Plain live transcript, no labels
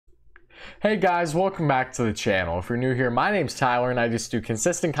Hey guys, welcome back to the channel. If you're new here, my name's Tyler and I just do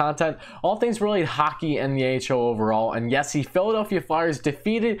consistent content, all things related hockey and the AHL overall. And yes, the Philadelphia Flyers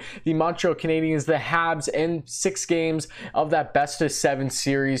defeated the Montreal Canadiens, the Habs, in 6 games of that best-of-7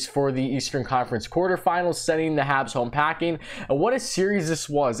 series for the Eastern Conference quarterfinals, sending the Habs home packing. And what a series this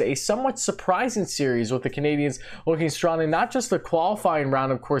was. A somewhat surprising series with the Canadiens looking strong in not just the qualifying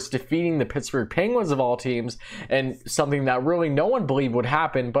round, of course, defeating the Pittsburgh Penguins of all teams, and something that really no one believed would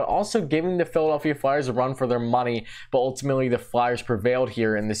happen, but also giving the Philadelphia Flyers a run for their money. But ultimately the Flyers prevailed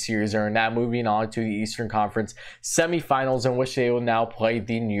here in the series and are now moving on to the Eastern Conference semifinals, in which they will now play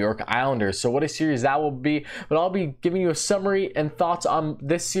the New York Islanders. So what a series that will be. But I'll be giving you a summary and thoughts on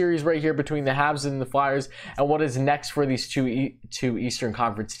this series right here between the Habs and the Flyers, and what is next for these two Eastern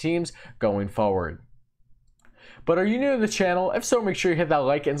Conference teams going forward. But are you new to the channel? If so, make sure you hit that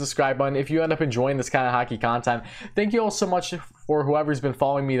like and subscribe button if you end up enjoying this kind of hockey content. Thank you all so much for whoever's been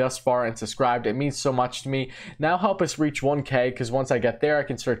following me thus far and subscribed. It means so much to me. Now help us reach 1K, because once I get there, I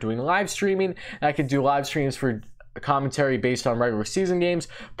can start doing live streaming. And I can do live streams for commentary based on regular season games,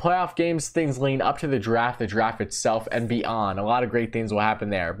 playoff games, things leading up to the draft itself, and beyond. A lot of great things will happen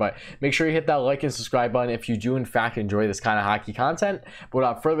there. But make sure you hit that like and subscribe button if you do in fact enjoy this kind of hockey content. But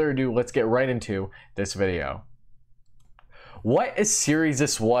without further ado, let's get right into this video. What a series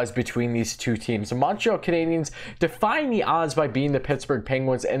this was between these two teams. The Montreal Canadiens defying the odds by beating the Pittsburgh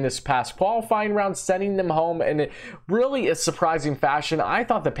Penguins in this past qualifying round, sending them home in really a surprising fashion. I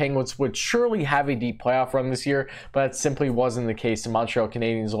thought the Penguins would surely have a deep playoff run this year, but that simply wasn't the case. The Montreal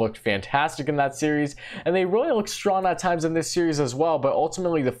Canadiens looked fantastic in that series, and they really looked strong at times in this series as well, but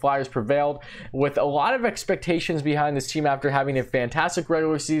ultimately the Flyers prevailed with a lot of expectations behind this team after having a fantastic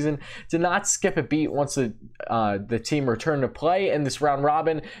regular season. Did not skip a beat once the team returned to play in this round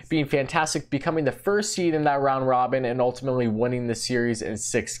robin, being fantastic, becoming the first seed in that round robin, and ultimately winning the series in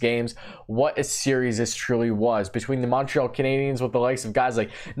 6 games. What a series this truly was between the Montreal Canadiens with the likes of guys like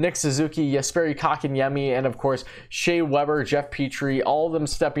Nick Suzuki, Jesperi Kotkaniemi, and of course Shea Weber, Jeff Petrie, all of them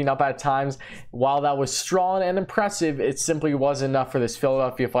stepping up at times. While that was strong and impressive, it simply wasn't enough for this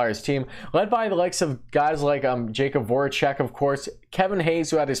Philadelphia Flyers team, led by the likes of guys like Jacob Voracek, of course, Kevin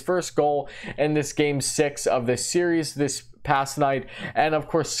Hayes, who had his first goal in this game 6 of this series this past night, and of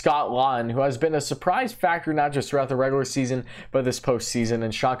course Scott Laughton, who has been a surprise factor not just throughout the regular season but this postseason,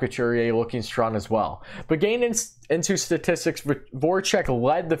 and Sean Couturier looking strong as well. But getting into statistics, Voracek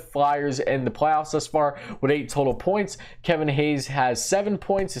led the Flyers in the playoffs thus far with 8 total points. Kevin Hayes has 7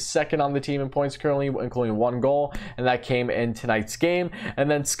 points, is second on the team in points currently, including 1 goal, and that came in tonight's game. And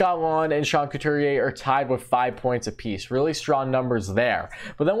then Scott Laughton and Sean Couturier are tied with 5 points apiece. Really strong numbers there.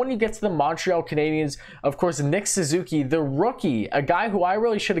 But then when you get to the Montreal Canadiens, of course Nick Suzuki, the rookie, a guy who I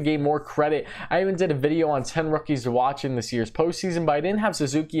really should have gave more credit. I even did a video on 10 rookies to watch in this year's postseason, but I didn't have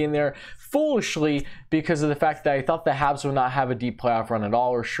Suzuki in there foolishly because of the fact that I thought the Habs would not have a deep playoff run at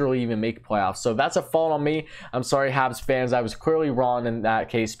all, or surely even make playoffs. So that's a fault on me. I'm sorry, Habs fans. I was clearly wrong in that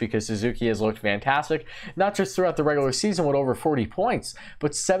case, because Suzuki has looked fantastic, not just throughout the regular season with over 40 points,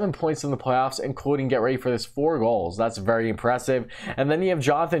 but 7 points in the playoffs, including, get ready for this, 4 goals. That's very impressive. And then you have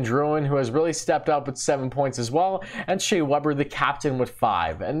Jonathan Drouin, who has really stepped up with 7 points as well, and Shea Weber, the captain, with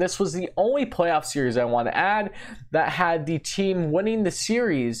 5. And this was the only playoff series, I want to add, that had the team winning the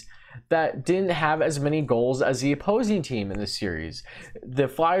series that didn't have as many goals as the opposing team in the series. The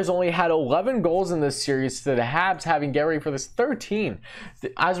Flyers only had 11 goals in this series, to the Habs having, get ready for this, 13.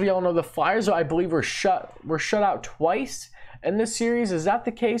 As we all know, the Flyers, I believe, were shut out twice in this series. Is that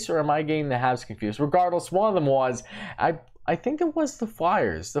the case, or am I getting the Habs confused? Regardless, one of them was. I think it was the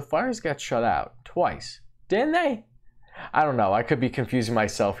Flyers. The Flyers got shut out twice, didn't they? I don't know. I could be confusing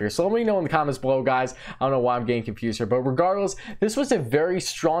myself here. So let me know in the comments below, guys. I don't know why I'm getting confused here. But regardless, this was a very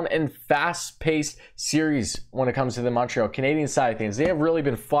strong and fast-paced series when it comes to the Montreal Canadiens side of things. They have really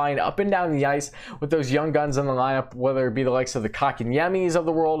been flying up and down the ice with those young guns in the lineup, whether it be the likes of the Kotkaniemi of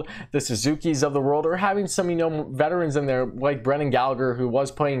the world, the Suzukis of the world, or having some, veterans in there like Brendan Gallagher, who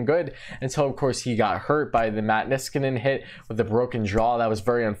was playing good until, of course, he got hurt by the Matt Niskanen hit with the broken jaw. That was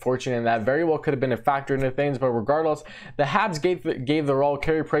very unfortunate, and that very well could have been a factor into things. But regardless, the Habs gave their all.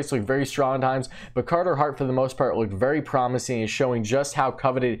 Carey Price looked very strong at times, but Carter Hart, for the most part, looked very promising and showing just how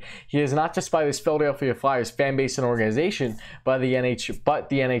coveted he is, not just by this Philadelphia Flyers fan base and organization, but the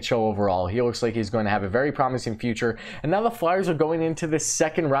NHL overall. He looks like he's going to have a very promising future. And now the Flyers are going into the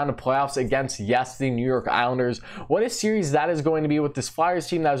second round of playoffs against, yes, the New York Islanders. What a series that is going to be with this Flyers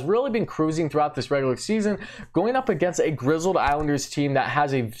team that has really been cruising throughout this regular season, going up against a grizzled Islanders team that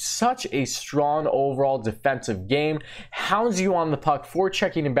has such a strong overall defensive game. hounds you on the puck,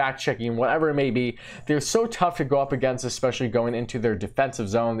 forechecking and back checking, whatever it may be. They're so tough to go up against, especially going into their defensive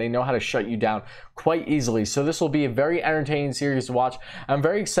zone. They know how to shut you down quite easily. So this will be a very entertaining series to watch. I'm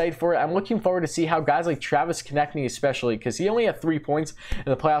very excited for it. I'm looking forward to see how guys like Travis Konechny, especially, because he only had 3 points in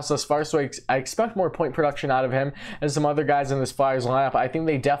the playoffs thus far, so I expect more point production out of him and some other guys in this Flyers lineup. I think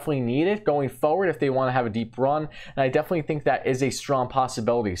they definitely need it going forward if they want to have a deep run, and I definitely think that is a strong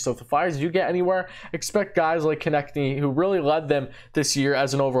possibility. So if the Flyers do get anywhere, expect guys like Konechny, who really led them this year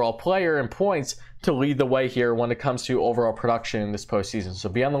as an overall player in points, to lead the way here when it comes to overall production in this postseason. So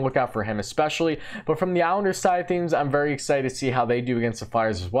be on the lookout for him especially. But from the Islanders side of things, I'm very excited to see how they do against the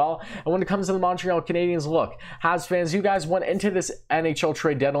Flyers as well. And when it comes to the Montreal Canadiens, look, Habs fans, you guys went into this NHL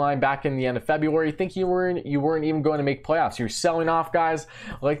trade deadline back in the end of February thinking you weren't even going to make playoffs. You're selling off guys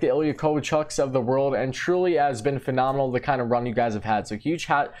like the Ilya Kovalchuks of the world, and truly has been phenomenal the kind of run you guys have had. So huge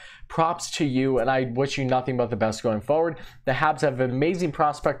props to you, and I wish you nothing but the best going forward. The Habs have an amazing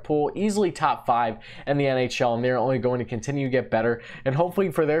prospect pool, easily top 5 in the NHL, and they're only going to continue to get better. And hopefully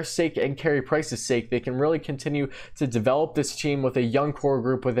for their sake and Carey Price's sake, they can really continue to develop this team with a young core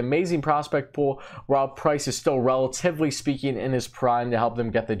group with amazing prospect pool, while Price is still, relatively speaking, in his prime to help them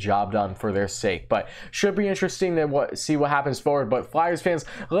get the job done for their sake. But should be interesting to see what happens forward. But Flyers fans,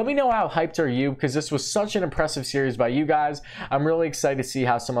 let me know how hyped are you, because this was such an impressive series by you guys. I'm really excited to see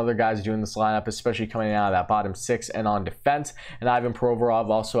how some other guys do in this lineup, especially coming out of that bottom 6 and on defense. And Ivan Provorov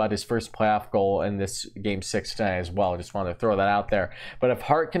also had his first playoff goal in this game 6 tonight as well. Just wanted to throw that out there. But if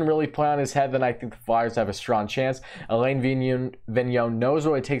Hart can really play on his head, then I think the Flyers have a strong chance. Alain Vigneault knows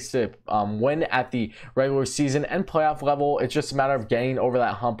what it takes to win at the regular season and playoff level. It's just a matter of getting over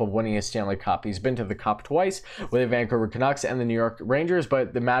that hump of winning a Stanley Cup. He's been to the Cup twice with the Vancouver Canucks and the New York Rangers,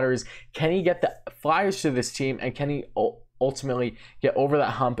 but the matter is, can he get the Flyers to this team, and can he ultimately get over that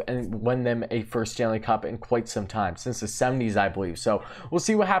hump and win them a first Stanley Cup in quite some time, since the 70s, I believe. So we'll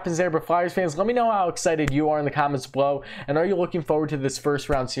see what happens there. But Flyers fans, let me know how excited you are in the comments below, and are you looking forward to this first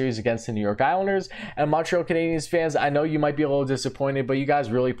round series against the New York Islanders? And Montreal Canadiens fans, I know you might be a little disappointed, but you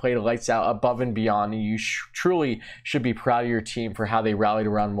guys really played lights out, above and beyond, and you truly should be proud of your team for how they rallied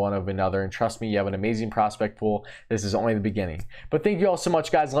around one of another. And trust me, you have an amazing prospect pool. This is only the beginning. But thank you all so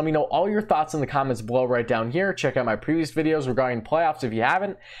much, guys. Let me know all your thoughts in the comments below right down here. Check out my previous videos regarding playoffs if you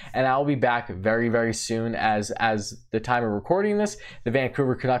haven't, and I'll be back very, very soon. As the time of recording this, the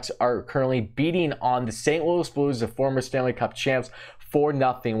Vancouver Canucks are currently beating on the St. Louis Blues, the former Stanley Cup champs,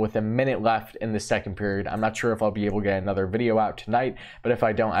 4-0 with a minute left in the second period. I'm not sure if I'll be able to get another video out tonight, but if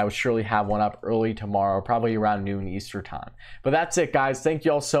I don't, I will surely have one up early tomorrow, probably around noon Eastern time. But that's it, guys. Thank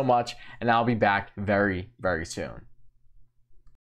you all so much, and I'll be back very, very soon.